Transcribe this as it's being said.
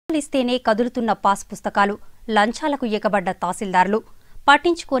ఇస్తేనే కదులుతున్న పాస్ పుస్తకాలు, లంచాలకు ఎగబడ్డ తహసీల్దార్లు,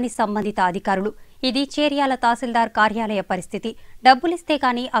 పట్టించుకోని సంబంధిత అధికారులు. ఇది చేర్యాల తహసీల్దార్ కార్యాలయ పరిస్థితి. డబ్బులిస్తే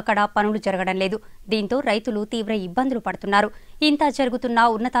గానీ అక్కడ పనులు జరగడం లేదు. దీంతో రైతులు తీవ్ర ఇబ్బందులు పడుతున్నారు. ఇంత జరుగుతున్నా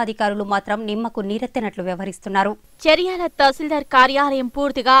ఉన్నతాధికారులు మాత్రం నిమ్మకు నీరెత్తనట్లు వ్యవహరిస్తున్నారు. చేర్యాల తహసీల్దార్ కార్యాలయం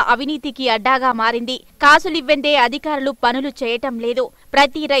పూర్తిగా అవినీతికి అడ్డాగా మారింది. కాసులివ్వందే అధికారులు పనులు చేయటం లేదు.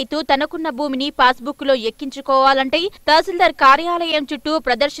 ప్రతి రైతు తనకున్న భూమిని పాస్బుక్ లో ఎక్కించుకోవాలంటే తహసీల్దార్ కార్యాలయం చుట్టూ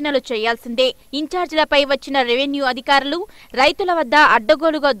ప్రదర్శనలు చేయాల్సిందే. ఇన్ఛార్జీలపై వచ్చిన రెవెన్యూ అధికారులు రైతుల వద్ద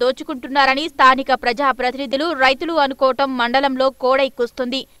అడ్డగోలుగా దోచుకుంటున్నారని స్థానిక ప్రజాప్రతినిధులు, రైతులు అనుకోవటం మండలంలో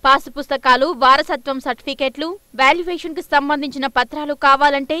కోడైకొస్తుంది. పాసు పుస్తకాలు, వారసత్వం సర్టిఫికెట్లు, వాల్యుయేషన్ కు సంబంధించిన పత్రాలు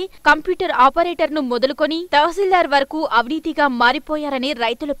కావాలంటే కంప్యూటర్ ఆపరేటర్ ను మొదలుకొని తహసీల్దార్ వరకు అవినీతిగా మారిపోయారని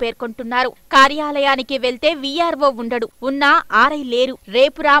రైతులు పేర్కొంటున్నారు. కార్యాలయానికి వెళ్తే వీఆర్ఓ ఉండడు, ఉన్నా ఆర్ఐ లేరు.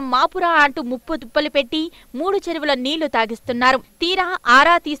 రేపురా మాపురా అంటూ ముప్పు తుప్పలు పెట్టి 3 చెరువుల నీళ్లు తాగిస్తున్నారు. తీరా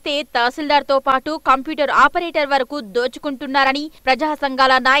ఆరా తీస్తే తహసీల్దార్ తో పాటు కంప్యూటర్ ఆపరేటర్ వరకు దోచుకుంటున్నారని ప్రజా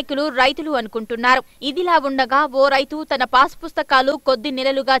సంఘాల నాయకులు, రైతులు అనుకుంటున్నారు. ఇదిలా ఉండగా ఓ రైతు తన పాస్ పుస్తకాలు కొద్ది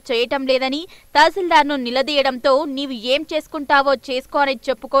నెలలుగా చేయటం లేదని తహసీల్దార్ ను నిలదీయడంతో నీవు ఏం చేసుకుంటావో చేసుకో అని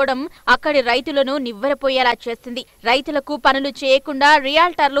చెప్పుకోవడం అక్కడి రైతులను నివ్వెరపోయేలా చేస్తుంది. రైతులకు పనులు చేయకుండా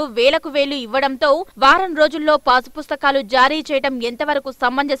రియాల్టర్లు వేలకు వేలు ఇవ్వడంతో వారం రోజుల్లో పాసు పుస్తకాలు జారీ చేయడం ఎంతవరకు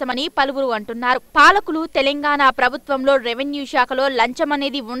సమంజసమని పలువురు అంటున్నారు. పాలకులు తెలంగాణ ప్రభుత్వంలో రెవెన్యూ శాఖలో లంచం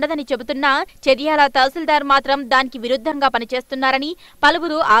అనేది ఉండదని చెబుతున్నా చేర్యాల తహసీల్దార్ మాత్రం దానికి విరుద్ధంగా పనిచేస్తున్నారని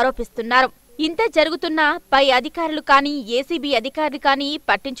పలువురు ఆరోపిస్తున్నారు. ఇంత జరుగుతున్నా పై అధికారులు కానీ, ఏసీబీ అధికారులు కానీ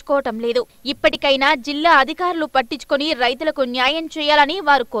పట్టించుకోవటం లేదు. ఇప్పటికైనా జిల్లా అధికారులు పట్టించుకొని రైతులకు న్యాయం చేయాలని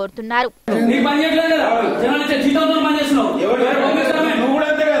వారు కోరుతున్నారు.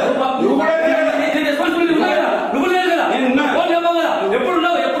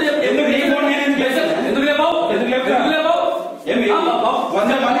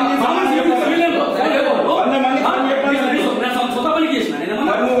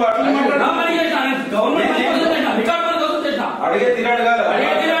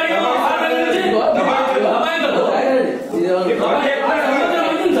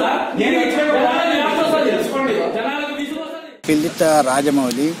 పిల్లిత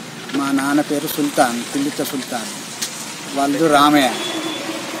రాజమౌళి, మా నాన్న పేరు సుల్తాన్, పిల్లిత సుల్తాన్, వాళ్ళు రామయ్య.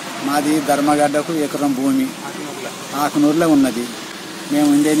 మాది ధర్మగడ్డకు ఎకరం భూమి ఆకునూరులో ఉన్నది. మేము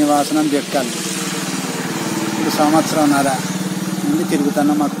ఉండే నివాసనం బెక్కలు. ఇప్పుడు సంవత్సరంన్నర నుండి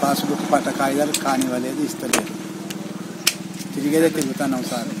తిరుగుతున్నాం. మాకు పాస్బుక్ పట్ట కాగితాలు కానివ్వలేదు, ఇస్తలేదు. తిరిగేదే తిరుగుతున్నాం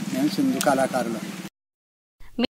సార్. మేము సింధు కళాకారులు.